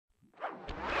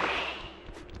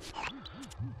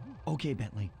Okay,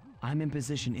 Bentley. I'm in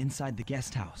position inside the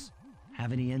guest house.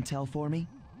 Have any intel for me?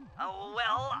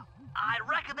 Well, I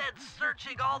recommend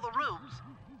searching all the rooms.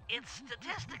 It's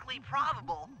statistically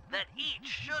probable that each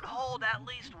should hold at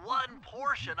least one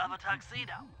portion of a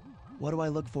tuxedo. What do I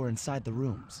look for inside the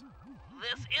rooms?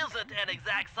 This isn't an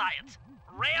exact science.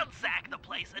 Ransack the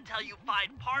place until you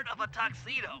find part of a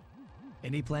tuxedo.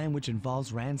 Any plan which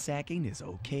involves ransacking is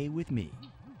okay with me.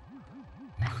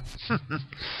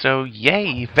 So,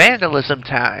 yay, vandalism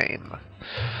time!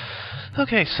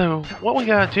 Okay, so what we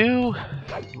gotta do,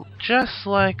 just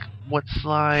like what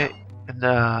Sly and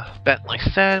Bentley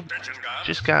said,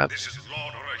 just gotta... This is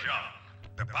Lord Rajan.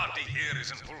 The party here is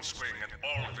in full swing and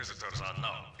all visitors are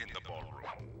now in the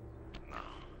ballroom. Now,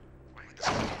 this is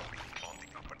on the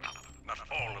up and up. Not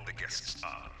all of the guests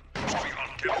are. So we all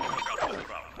careful look out for the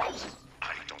crowds.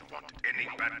 I don't want any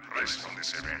bad press from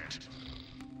this event.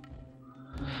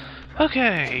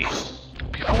 Okay,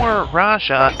 before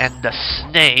Raja and the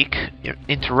snake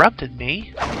interrupted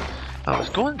me, I was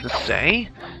going to say,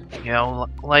 you know,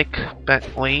 like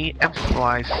Bentley and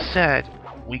Sly said,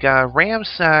 we gotta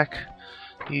ransack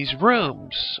these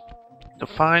rooms to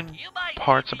find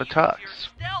parts of a tux.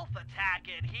 Stealth attack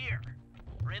in here.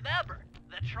 Remember,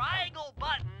 the triangle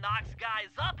button knocks guys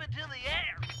up into the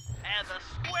air, and the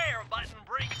square button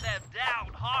brings them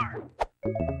down hard.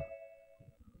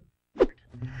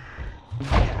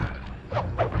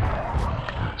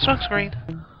 Smoke screen.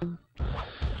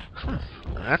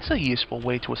 That's a useful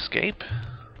way to escape.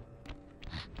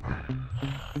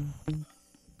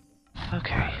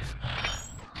 Okay.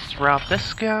 Let's rob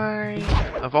this guy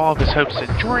of all of his hopes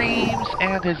and dreams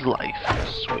and his life.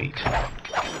 Sweet.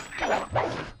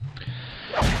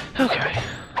 Okay.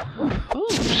 Ooh,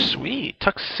 sweet.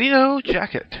 Tuxedo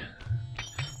jacket.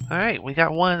 Alright, we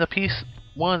got one of the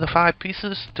 5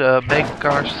 pieces to make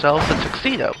ourselves a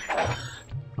tuxedo.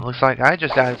 Looks like I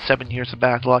just added 7 years of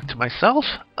bad luck to myself,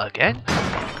 again.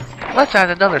 Let's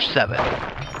add another 7.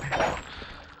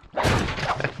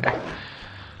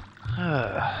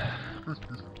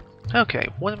 Okay,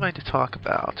 what am I to talk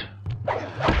about? Blah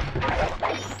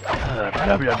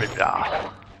blah blah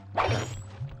blah.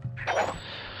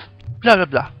 Blah blah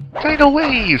blah. Tidal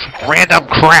wave! Random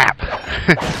crap!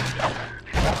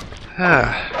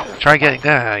 Try getting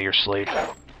that out of your sleep.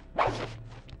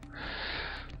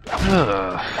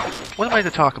 What am I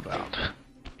to talk about?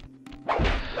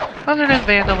 Other than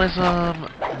vandalism,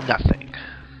 nothing.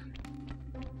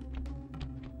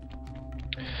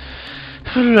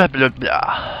 Blah blah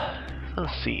blah.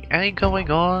 Let's see, any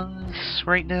going on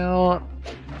right now?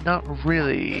 Not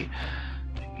really.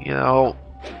 You know,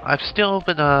 I've still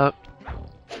been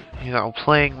you know,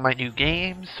 playing my new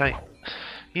games. I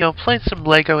played some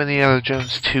Lego Indiana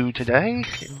Jones 2 today.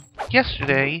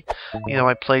 Yesterday, you know,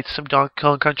 I played some Donkey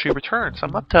Kong Country Returns.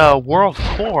 I'm up to World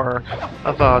 4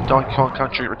 of Donkey Kong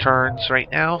Country Returns right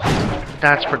now.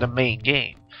 That's for the main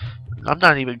game. I'm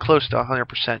not even close to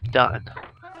 100% done,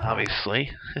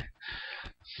 obviously.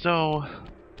 So,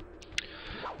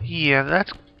 yeah,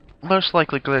 that's most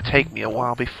likely going to take me a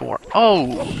while before...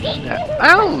 Oh, snap.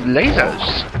 Oh,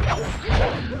 lasers!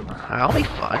 That'll be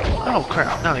fun. Oh,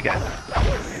 crap, not again.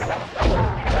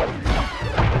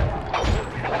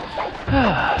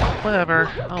 Whatever.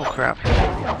 Oh, crap.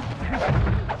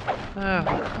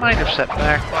 Minor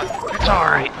setback, but it's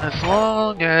alright. As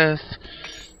long as,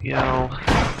 you know,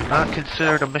 not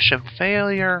considered a mission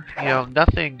failure. You know,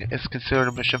 nothing is considered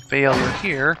a mission failure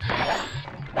here.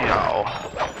 You know,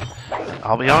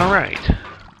 I'll be alright.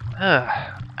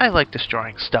 I like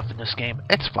destroying stuff in this game.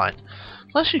 It's fun.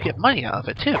 Plus you get money out of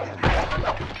it too.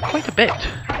 Quite a bit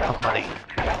of money.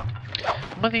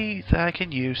 Money that I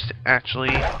can use to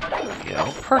actually, you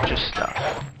know, purchase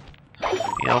stuff.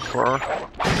 You know, for,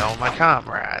 you know, my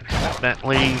comrades,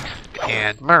 Bentley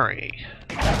and Murray,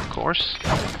 of course.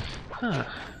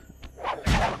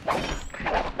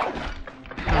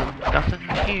 Nothing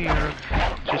here.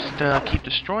 Just keep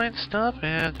destroying stuff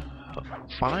and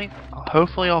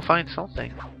hopefully I'll find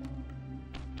something.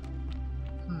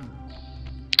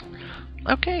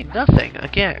 Okay, nothing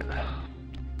again.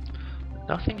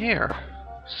 Nothing here.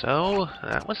 So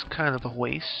that was kind of a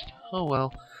waste. Oh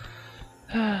well.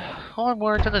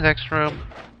 Onward to the next room.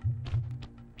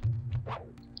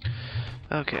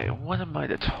 Okay, what am I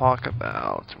to talk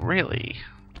about? Really?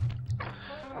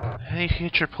 Any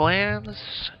future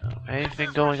plans?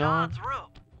 Anything going on?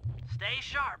 Stay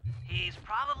sharp. He's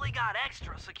probably got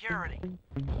extra security.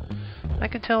 I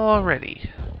can tell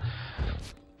already.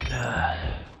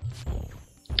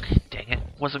 Dang it,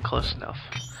 wasn't close enough.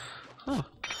 Huh.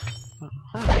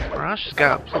 Raj has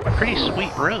got a pretty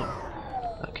sweet room.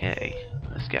 Okay,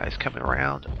 this guy's coming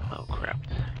around. Oh crap.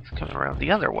 He's coming around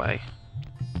the other way.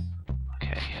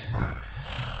 Okay.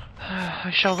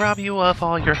 I shall rob you of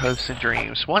all your hopes and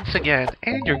dreams once again,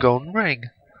 and your golden ring.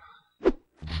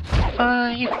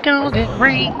 5 golden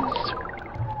rings!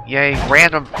 Yay,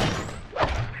 randomness!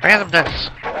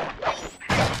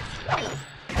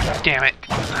 Damn it!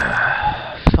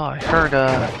 Thought I heard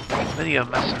a video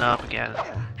messing up again.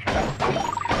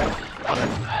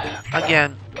 But,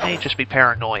 again, may just be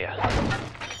paranoia.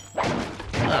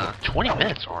 20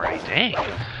 minutes already, dang.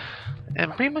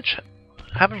 And pretty much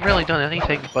haven't really done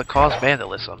anything but cause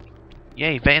vandalism.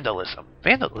 Yay, vandalism.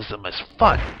 Vandalism is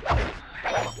fun.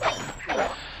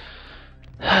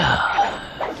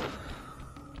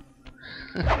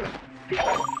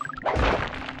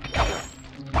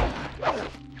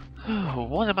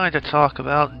 What am I to talk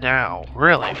about now?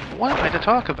 Really? What am I to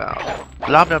talk about?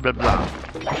 Blah blah blah blah.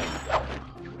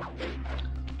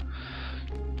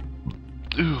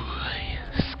 Ooh,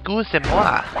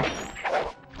 excusez-moi.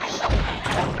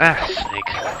 Ah,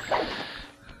 snake.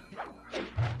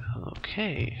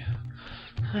 Okay.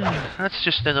 That's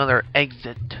just another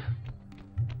exit.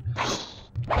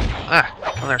 Ah,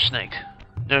 another snake.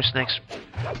 No snakes.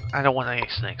 I don't want any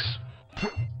snakes.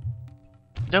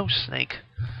 No snake.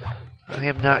 I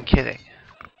am not kidding.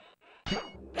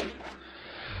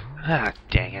 Ah,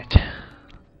 dang it.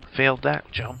 Failed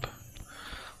that jump.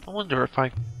 I wonder if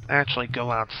I actually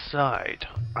go outside.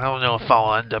 I don't know if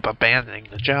I'll end up abandoning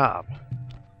the job.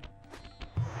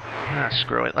 Ah,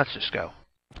 screw it. Let's just go.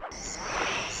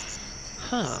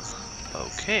 Huh.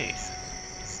 Okay.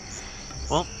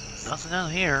 Well, nothing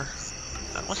out here.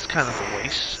 That was kind of a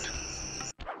waste.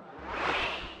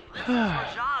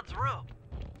 Rashad's room.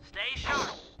 Stay sharp.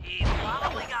 He's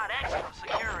probably got extra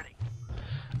security.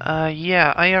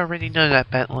 Yeah, I already know that,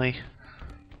 Bentley.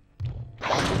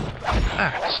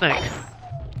 Ah, snake.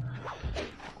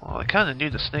 Well, I kinda knew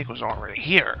the snake was already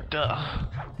here. Duh.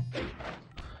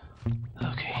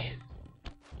 Okay.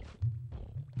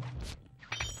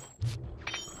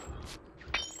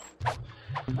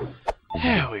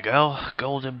 Here we go.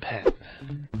 Golden pen.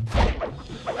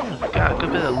 Got a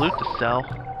good bit of loot to sell.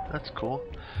 That's cool.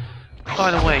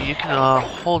 By the way, you can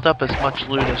hold up as much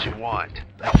loot as you want,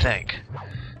 I think.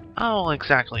 I don't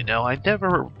exactly know. I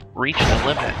never reached the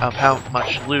limit of how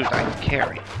much loot I can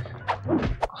carry.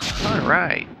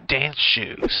 Alright, dance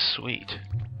shoes. Sweet.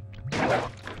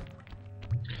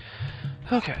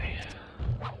 Okay.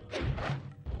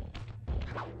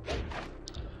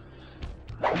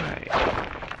 Alright.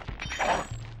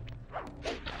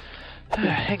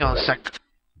 Hang on a sec.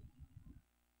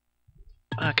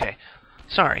 Okay.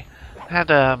 Sorry. I had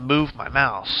to move my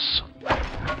mouse. You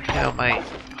know,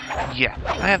 yeah,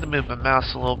 I had to move my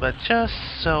mouse a little bit just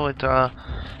so it,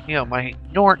 you know, my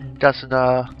Norton doesn't,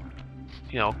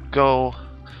 you know, go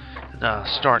and,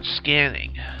 start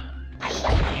scanning.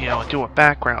 You know, and do a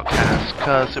background task,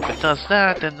 because if it does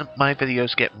that, then my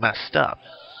videos get messed up.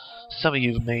 Some of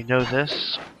you may know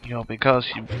this, you know, because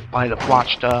you might have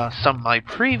watched, some of my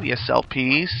previous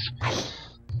LPs,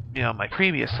 you know, my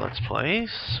previous Let's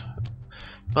Plays.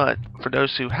 But for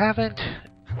those who haven't,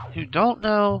 who don't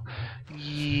know,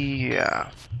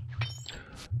 yeah.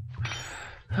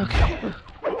 Okay.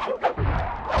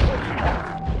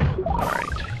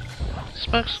 Alright.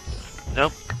 Smokes.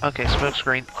 Nope. Okay, smoke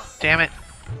screen. Damn it.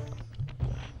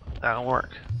 That'll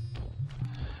work.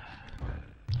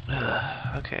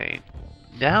 Okay.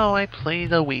 Now I play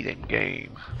the waiting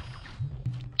game.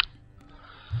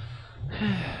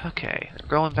 Okay, they're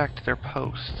going back to their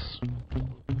posts.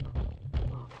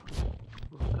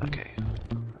 Okay.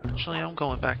 Actually, I'm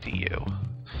going back to you.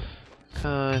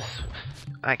 Because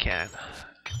I can.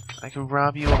 I can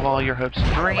rob you of all your hopes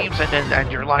and dreams and then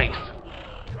end your life.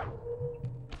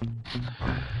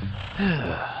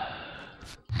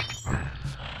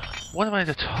 What am I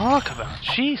to talk about?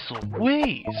 Jeez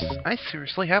Louise! I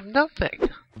seriously have nothing.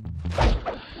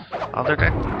 Other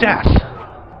than death.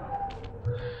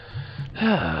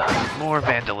 More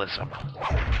vandalism.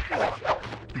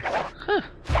 Huh.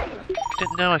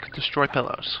 Didn't know I could destroy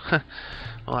pillows.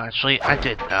 Well, actually, I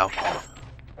did know.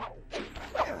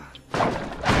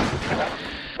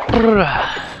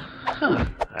 Huh.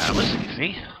 That was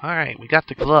easy. Alright, we got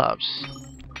the gloves.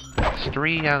 It's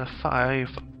 3 out of 5,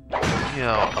 you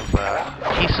know, of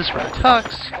pieces for the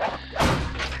tux.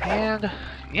 And,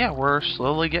 yeah, we're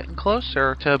slowly getting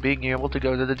closer to being able to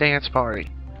go to the dance party.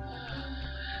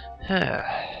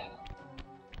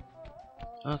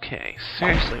 Okay,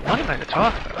 seriously, what am I to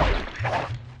talk about?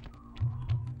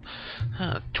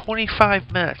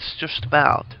 25 minutes, just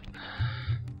about.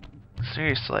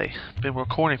 Seriously, been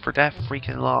recording for that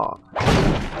freaking long.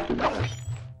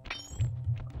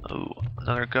 Ooh,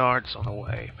 another guard's on the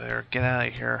way. Better get out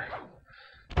of here.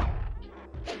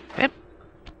 Yep.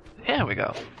 There we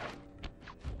go.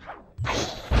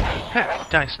 Ha!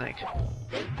 Die, snake.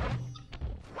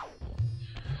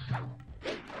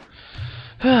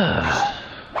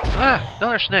 Ah!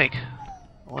 Another snake!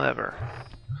 Whatever.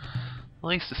 At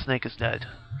least the snake is dead.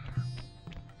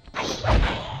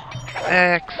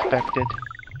 Expected.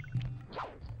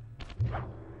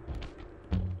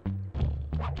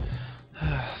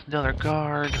 Another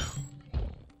guard.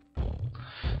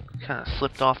 Kinda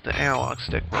slipped off the analog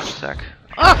stick for a sec.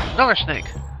 Ah! Another snake!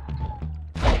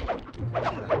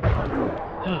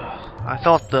 I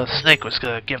thought the snake was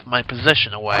gonna give my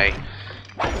position away.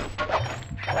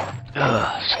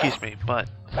 Excuse me, but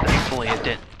thankfully it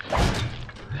didn't.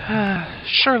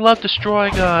 Sure love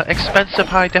destroying expensive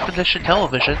high-definition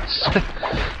televisions.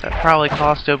 That probably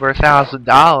cost over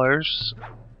 $1,000.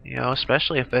 You know,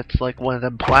 especially if it's like one of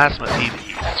them plasma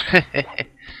TVs.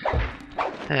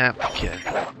 Yeah, I'm kidding.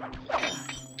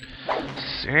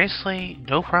 Seriously?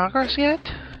 No progress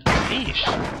yet? Yeesh.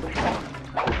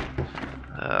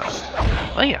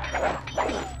 Oh yeah.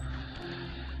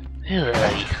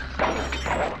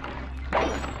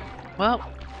 Well.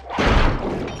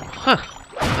 Huh.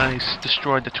 Nice.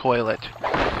 Destroyed the toilet.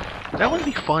 That would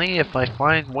be funny if I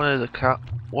find one of the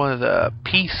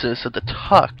pieces of the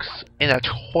tux in a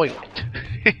toilet.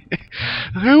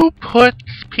 Who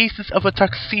puts pieces of a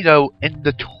tuxedo in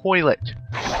the toilet?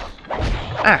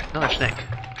 Ah, another snake.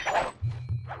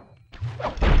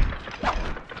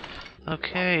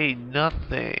 Okay,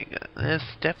 nothing. This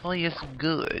definitely isn't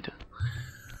good.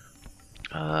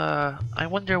 I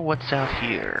wonder what's out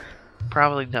here.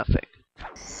 Probably nothing.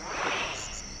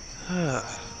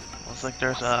 Looks like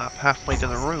there's a pathway to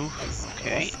the roof.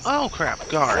 Okay. Oh crap,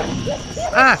 guard.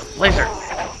 Ah, laser.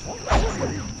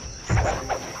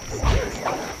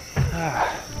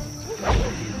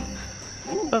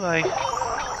 Bye-bye.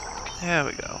 There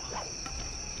we go.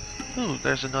 Ooh,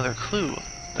 there's another clue.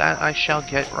 That I shall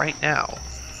get right now.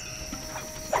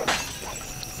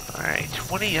 Alright,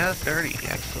 20 out of 30.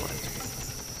 Excellent.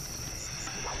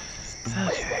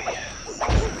 Okay.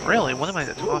 Really, what am I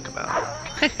to talk about?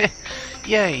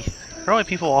 Yay! Throwing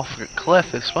people off a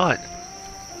cliff is fun.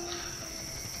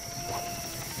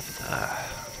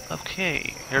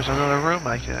 Okay, here's another room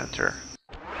I can enter.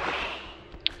 The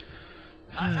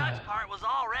touch part was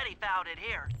already found in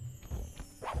here.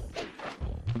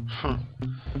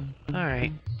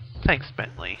 Alright. Thanks,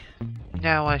 Bentley.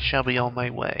 Now I shall be on my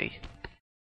way.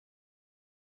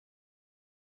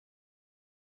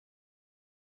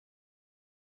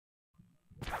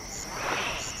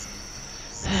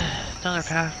 Another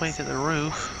pathway to the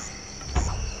roof.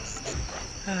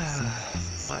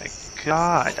 My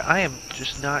god, I am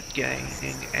just not getting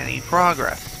any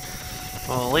progress.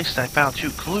 Well, at least I found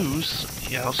 2 clues,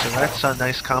 you know, so that's a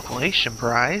nice compilation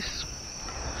prize.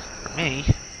 For me.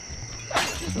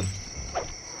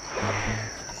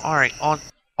 Alright,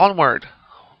 onward.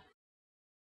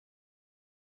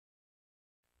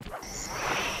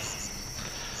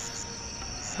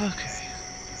 Okay.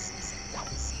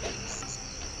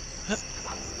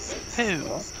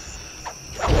 Who?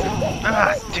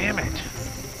 Ah, damn it.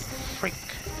 Freak.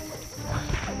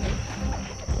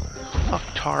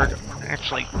 Fucktard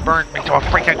actually burned me to a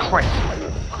freaking crisp.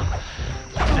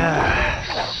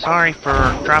 Sorry for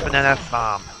dropping that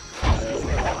F-bomb.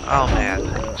 Oh man.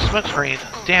 Smokescreen.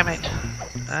 Damn it.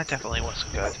 That definitely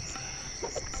wasn't good.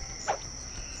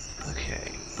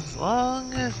 Okay. As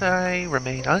long as I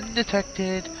remain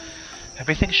undetected,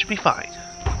 everything should be fine.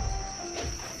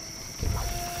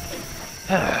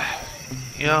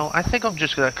 You know, I think I'm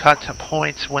just gonna cut to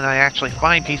points when I actually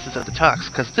find pieces of the tux,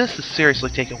 because this is seriously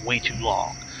taking way too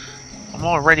long. I'm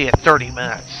already at 30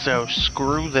 minutes, so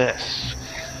screw this.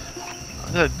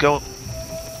 I'm gonna go...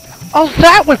 Oh,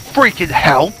 that would freaking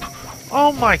help!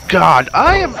 Oh my god,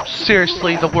 I am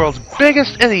seriously the world's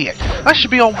biggest idiot! I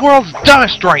should be on World's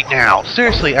Dumbest right now!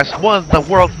 Seriously, as one of the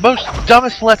world's most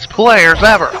dumbest Let's Players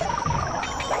ever!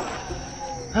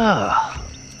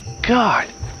 God.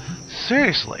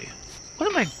 Seriously, what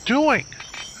am I doing?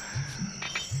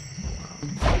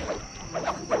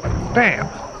 Bam!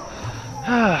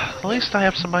 At least I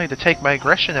have somebody to take my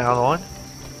aggression out on.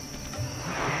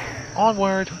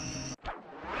 Onward!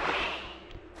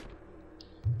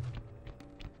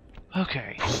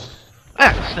 Okay.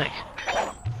 Ah, snake!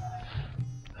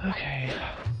 Okay.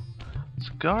 There's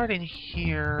a guard in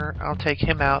here. I'll take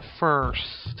him out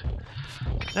first.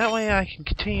 That way I can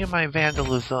continue my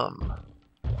vandalism.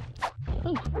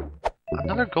 Ooh,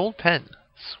 another gold pen.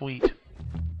 Sweet.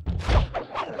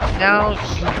 Now,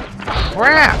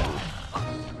 crap!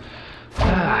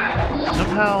 So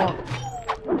somehow...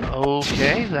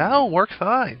 Okay, that'll work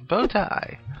fine. Bow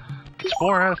tie. It's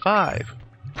 4 out of 5.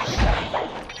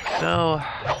 So,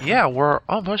 yeah, we're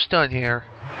almost done here.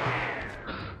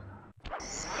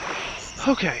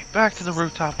 Okay, back to the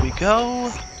rooftop we go.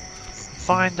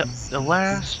 Find the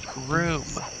last room.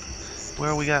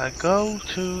 Where we gotta go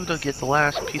to get the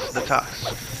last piece of the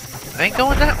tux. I ain't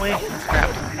going that way. Crap.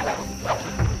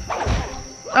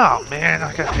 Oh man,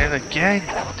 I got hit again.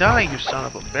 Die, you son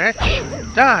of a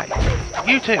bitch. Die.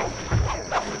 You too.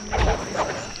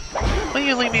 Will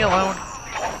you leave me alone?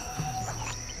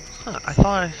 Huh, I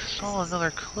thought I saw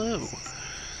another clue.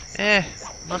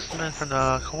 Must have been from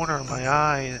the corner of my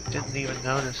eye and didn't even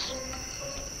notice.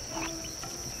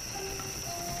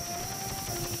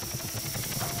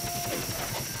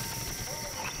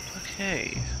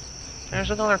 Okay, there's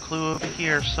another clue over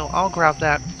here, so I'll grab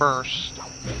that first.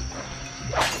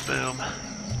 Boom.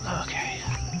 Okay.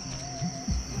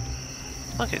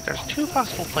 Okay, there's 2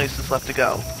 possible places left to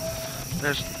go.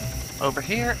 There's over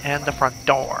here and the front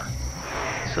door.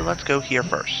 So let's go here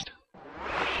first.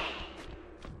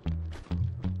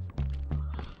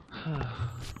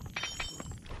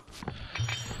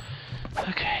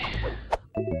 Okay.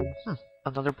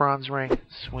 Another bronze ring.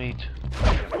 Sweet.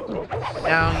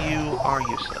 Now you are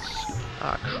useless.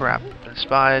 Ah, crap. Been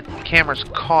spotted. The camera's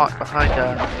caught behind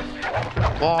a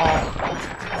wall.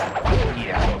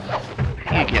 Yeah.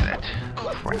 You get it.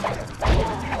 Crap.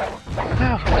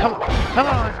 Oh, come on. Come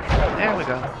on. There we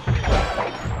go.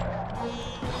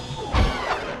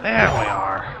 There we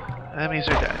are. Enemies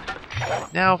are dead.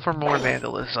 Now for more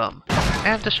vandalism.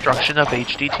 And destruction of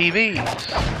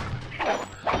HDTVs.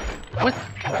 With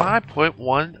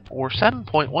 5.1 or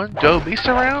 7.1 Dolby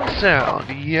surround sound.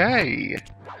 Yay!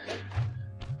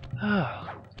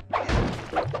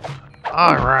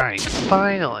 Alright,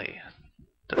 finally.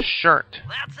 The shirt.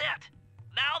 That's it.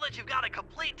 Now that you've got a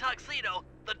complete tuxedo,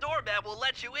 the doorman will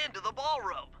let you into the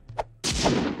ballroom.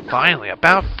 Finally,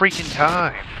 about freaking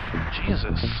time.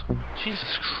 Jesus.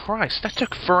 Jesus Christ, that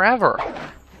took forever.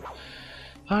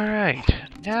 Alright,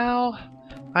 now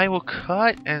I will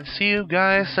cut and see you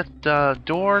guys at the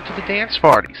door to the dance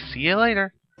party. See you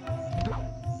later.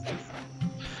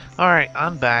 Alright,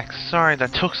 I'm back. Sorry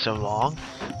that took so long.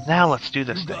 Now let's do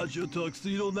this thing. Got your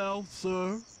tuxedo now,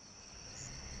 sir?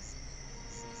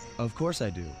 Of course I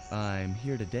do. I'm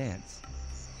here to dance.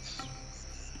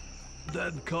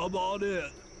 Then come on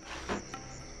in.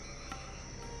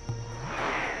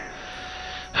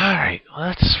 Alright,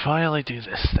 let's finally do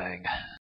this thing.